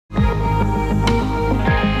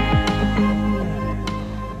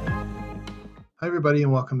Hi, everybody,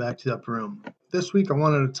 and welcome back to the Upper Room. This week, I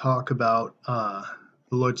wanted to talk about the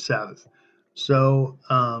Lord's Sabbath.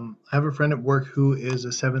 I have a friend at work who is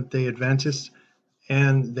a Seventh-day Adventist,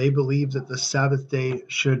 and they believe that the Sabbath day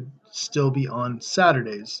should still be on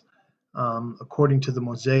Saturdays, according to the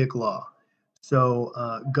Mosaic Law.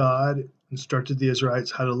 God instructed the Israelites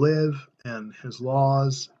how to live, and His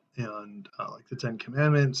laws, and like the Ten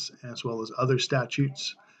Commandments, as well as other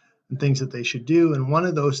statutes and things that they should do. And one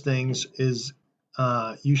of those things is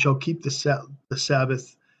you shall keep the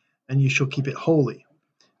Sabbath, and you shall keep it holy.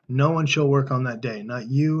 No one shall work on that day, not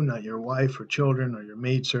you, not your wife or children, or your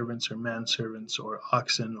maidservants or manservants or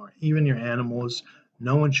oxen, or even your animals.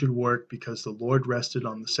 No one should work, because the Lord rested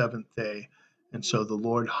on the seventh day, and so the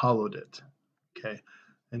Lord hallowed it. Okay,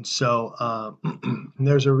 and so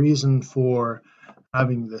there's a reason for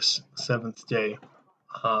having this seventh day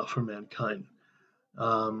for mankind.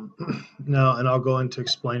 Now, and I'll go into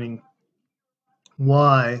explaining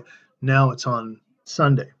why now it's on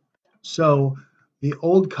Sunday. So the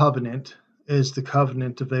old covenant is the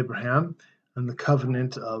covenant of Abraham and the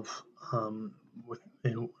covenant of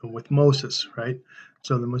with Moses, right?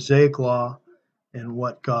 So the Mosaic law and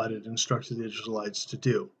what God had instructed the Israelites to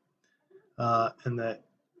do, and that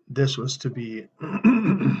this was to be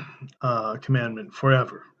a commandment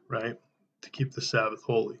forever, right? To keep the Sabbath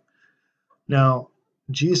holy. Now,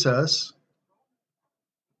 Jesus,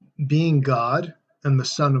 being God and the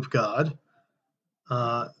Son of God,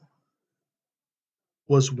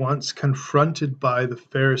 was once confronted by the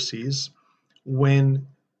Pharisees when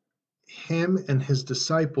him and his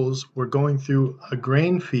disciples were going through a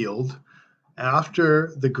grain field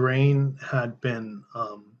after the grain had been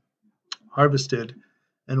harvested,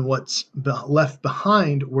 and what's left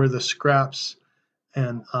behind were the scraps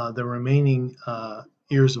and the remaining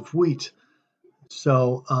ears of wheat.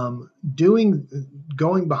 So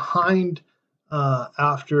going behind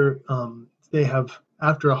after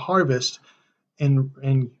after a harvest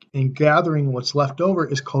and gathering what's left over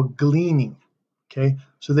is called gleaning. Okay,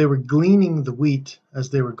 so they were gleaning the wheat as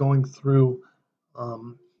they were going through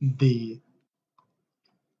the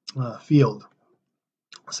field.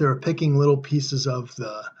 So they were picking little pieces of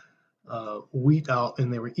the wheat out,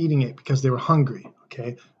 and they were eating it because they were hungry.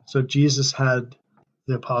 Okay, so Jesus had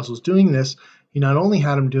the apostles doing this. He not only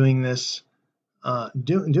had them doing this, he had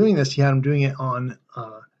them doing it on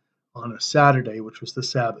a Saturday, which was the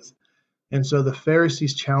Sabbath. And so the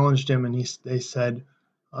Pharisees challenged him, and they said,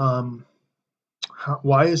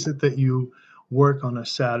 why is it that you work on a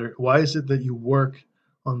Saturday? Why is it that you work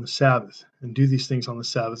on the Sabbath and do these things on the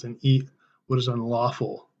Sabbath and eat what is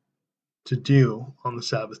unlawful to do on the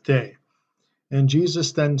Sabbath day? And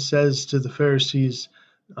Jesus then says to the Pharisees,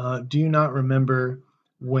 do you not remember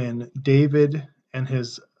when David and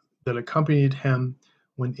his that accompanied him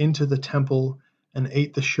went into the temple and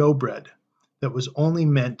ate the showbread that was only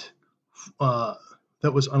meant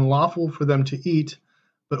that was unlawful for them to eat,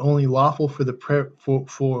 but only lawful for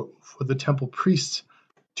the temple priests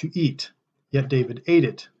to eat? Yet David ate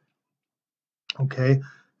it. Okay,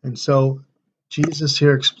 and so Jesus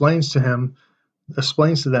here explains to them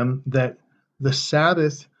that the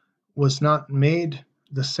Sabbath was not made.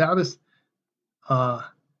 The Sabbath,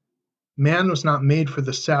 man was not made for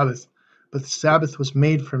the Sabbath, but the Sabbath was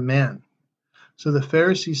made for man. So the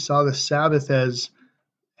Pharisees saw the Sabbath as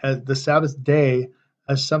the Sabbath day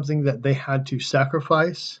as something that they had to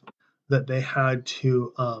sacrifice, that they had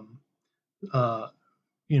to,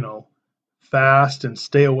 fast and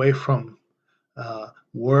stay away from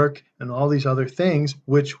work and all these other things,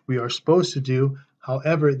 which we are supposed to do.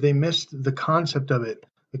 However, they missed the concept of it.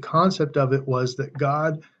 The concept of it was that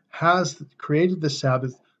God has created the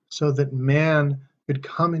Sabbath so that man could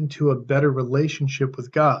come into a better relationship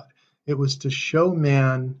with God. It was to show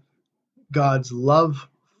man God's love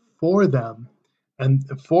for them and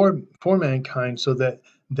for mankind, so that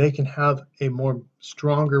they can have a more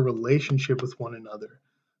stronger relationship with one another,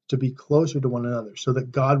 to be closer to one another, so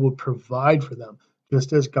that God will provide for them,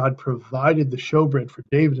 just as God provided the showbread for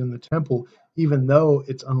David in the temple, even though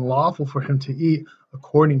it's unlawful for him to eat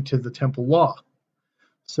according to the temple law.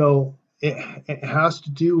 So it has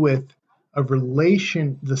to do with a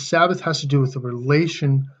relation. The Sabbath has to do with a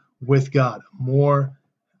relation with God,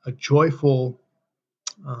 a joyful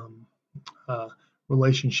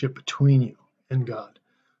relationship between you and God.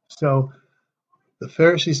 So the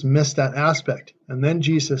Pharisees missed that aspect. And then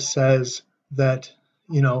Jesus says that,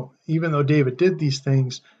 even though David did these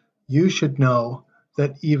things, you should know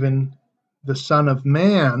that even the Son of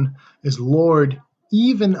Man is Lord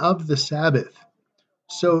even of the Sabbath.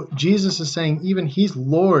 So Jesus is saying even he's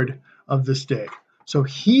Lord of this day. So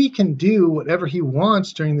he can do whatever he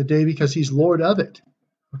wants during the day because he's Lord of it.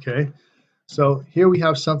 Okay? So here we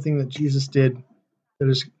have something that Jesus did that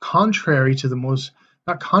is contrary to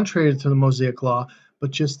not contrary to the Mosaic law,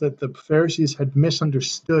 but just that the Pharisees had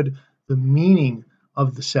misunderstood the meaning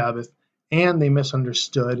of the Sabbath and they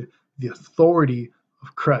misunderstood the authority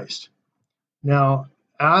of Christ. Now,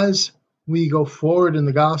 as we go forward in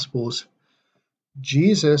the Gospels,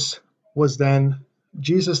 Jesus then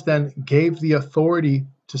gave the authority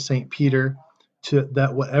to St. Peter to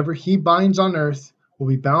that whatever he binds on earth will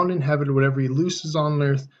be bound in heaven, whatever he looses on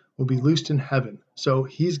earth will be loosed in heaven. So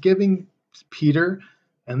he's giving Peter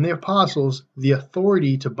and the apostles the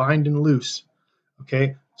authority to bind and loose.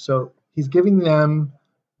 Okay, so he's giving them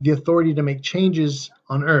the authority to make changes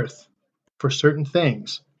on earth for certain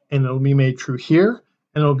things, and it'll be made true here,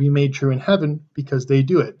 and it'll be made true in heaven because they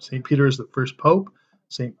do it. St. Peter is the first pope,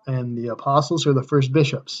 and the apostles are the first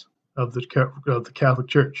bishops of the Catholic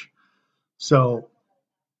Church. So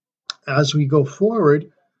as we go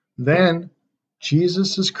forward, then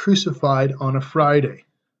Jesus is crucified on a Friday.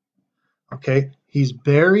 Okay, he's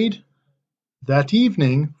buried that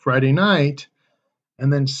evening, Friday night,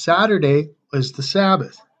 and then Saturday is the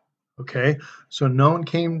Sabbath. Okay, so no one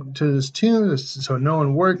came to his tomb, so no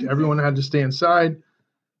one worked. Everyone had to stay inside.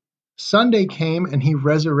 Sunday came and he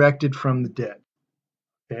resurrected from the dead.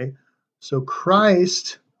 Okay, so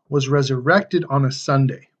Christ was resurrected on a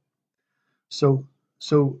Sunday. So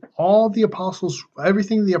all the apostles,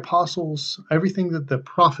 everything that the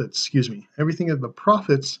prophets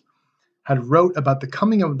had wrote about the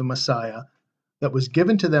coming of the Messiah that was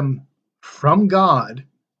given to them from God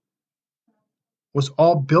was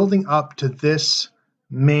all building up to this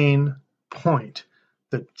main point,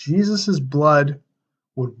 that Jesus' blood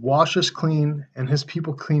would wash us clean and his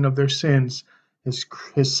people clean of their sins.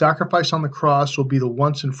 His sacrifice on the cross will be the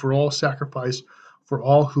once and for all sacrifice for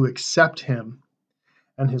all who accept him.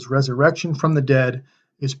 And his resurrection from the dead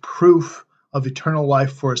is proof of eternal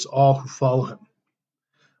life for us all who follow him.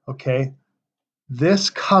 Okay? This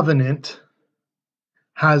covenant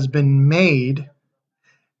has been made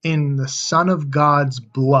in the Son of God's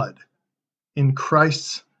blood, in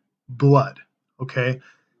Christ's blood. Okay?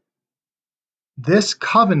 This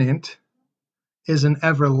covenant is an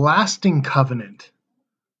everlasting covenant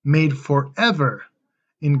made forever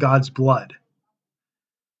in God's blood.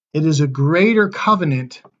 It is a greater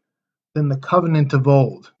covenant than the covenant of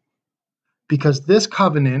old because this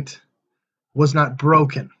covenant was not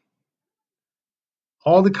broken.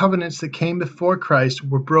 All the covenants that came before Christ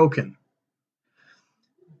were broken.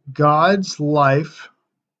 God's life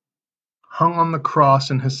hung on the cross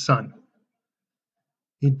in his Son.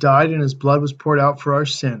 He died and his blood was poured out for our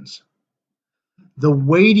sins. The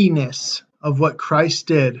weightiness of what Christ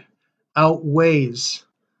did outweighs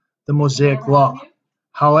the Mosaic law.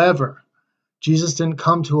 However, Jesus didn't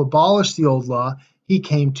come to abolish the old law, he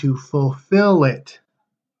came to fulfill it.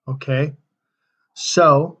 Okay?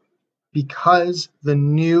 So, because the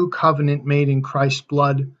new covenant made in Christ's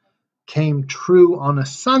blood came true on a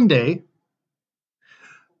Sunday,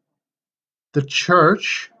 the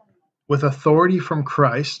church, with authority from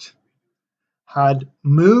Christ, had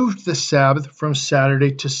moved the Sabbath from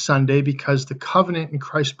Saturday to Sunday because the covenant in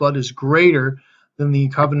Christ's blood is greater than the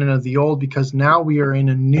covenant of the old, because now we are in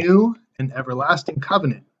a new and everlasting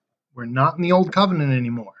covenant. We're not in the old covenant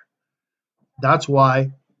anymore. That's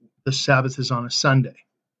why the Sabbath is on a Sunday.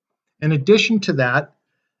 In addition to that,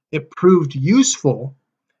 it proved useful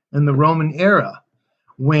in the Roman era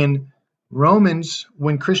when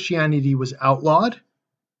Christianity was outlawed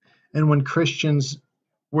and when Christians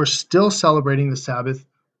were still celebrating the Sabbath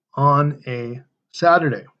on a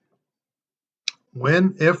Saturday.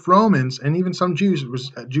 If Romans and even some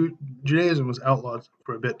Judaism was outlawed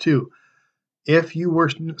for a bit too. If you were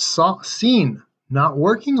seen not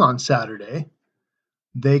working on Saturday,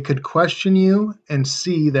 they could question you and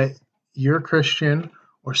see that you're Christian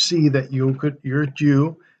or see that you're a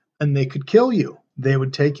Jew, and they could kill you. They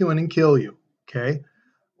would take you in and kill you, okay?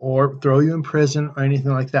 Or throw you in prison or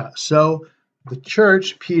anything like that. So the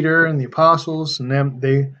church, Peter and the apostles and them,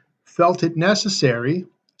 they felt it necessary,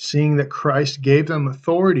 seeing that Christ gave them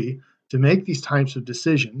authority to make these types of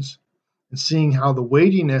decisions, and seeing how the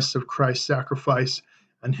weightiness of Christ's sacrifice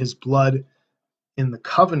and his blood in the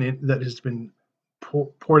covenant that has been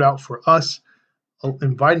poured out for us,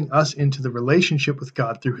 inviting us into the relationship with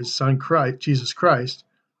God through his Son Christ, Jesus Christ,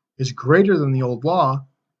 is greater than the old law.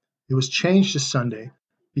 It was changed to Sunday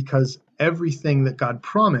because everything that God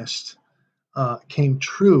promised came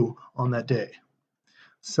true on that day.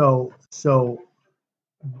 So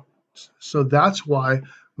that's why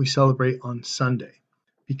we celebrate on Sunday,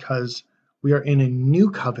 because We are in a new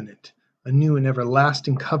covenant, a new and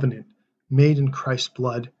everlasting covenant made in Christ's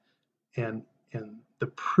blood, and the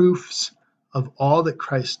proofs of all that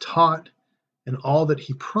Christ taught and all that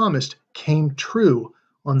he promised came true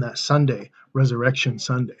on that Sunday, Resurrection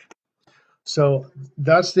Sunday. So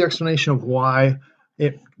that's the explanation of why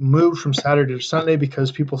it moved from Saturday to Sunday,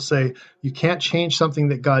 because people say you can't change something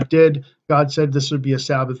that God did. God said this would be a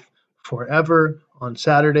Sabbath forever on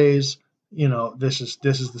Saturdays. This is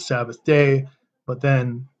the Sabbath day, but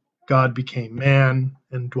then God became man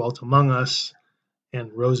and dwelt among us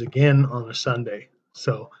and rose again on a Sunday.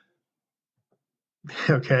 So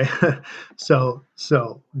okay. So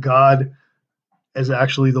God is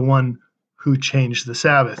actually the one who changed the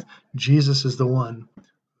Sabbath. Jesus is the one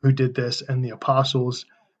who did this, and the apostles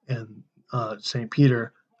and St.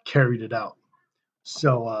 Peter carried it out.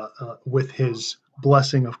 So with his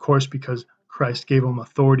blessing, of course, because Christ gave him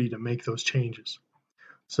authority to make those changes.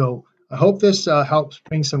 So I hope this helps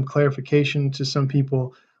bring some clarification to some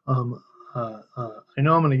people. I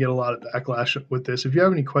know I'm going to get a lot of backlash with this. If you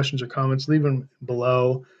have any questions or comments, leave them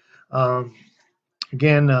below.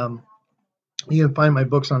 Again, you can find my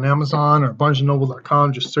books on Amazon or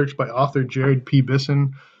barnesandnoble.com. Just search by author Jared P.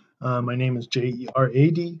 Bisson. My name is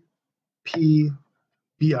JeradPBisson. You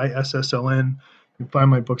can find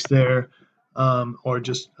my books there, or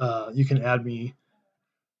just you can add me,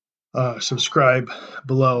 subscribe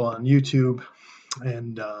below on YouTube,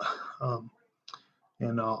 and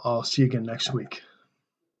I'll see you again next week.